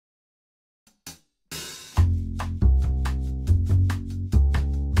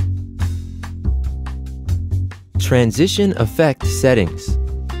Transition Effect Settings.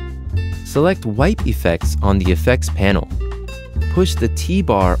 Select Wipe Effects on the Effects panel. Push the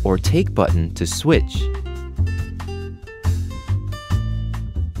T-bar or Take button to switch.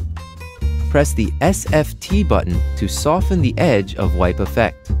 Press the SFT button to soften the edge of Wipe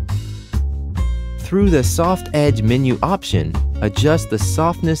Effect. Through the Soft Edge menu option, adjust the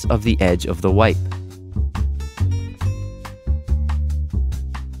softness of the edge of the wipe.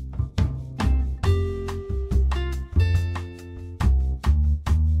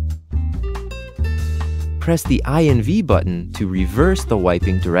 Press the I and V button to reverse the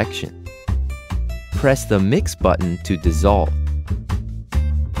wiping direction. Press the Mix button to dissolve.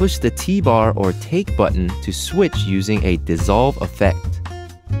 Push the T-bar or Take button to switch using a dissolve effect.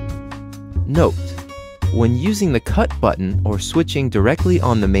 Note: when using the Cut button or switching directly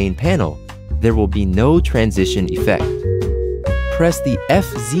on the main panel, there will be no transition effect. Press the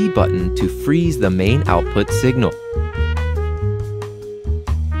FZ button to freeze the main output signal.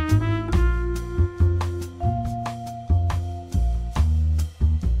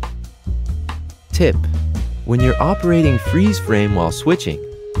 Tip: when you're operating freeze frame while switching,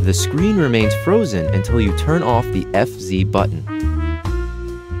 the screen remains frozen until you turn off the FZ button.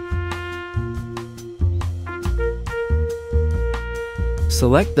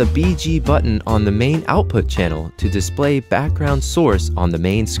 Select the BG button on the main output channel to display background source on the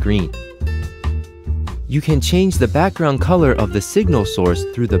main screen. You can change the background color of the signal source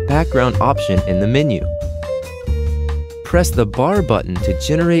through the background option in the menu. Press the bar button to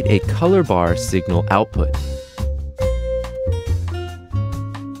generate a color bar signal output.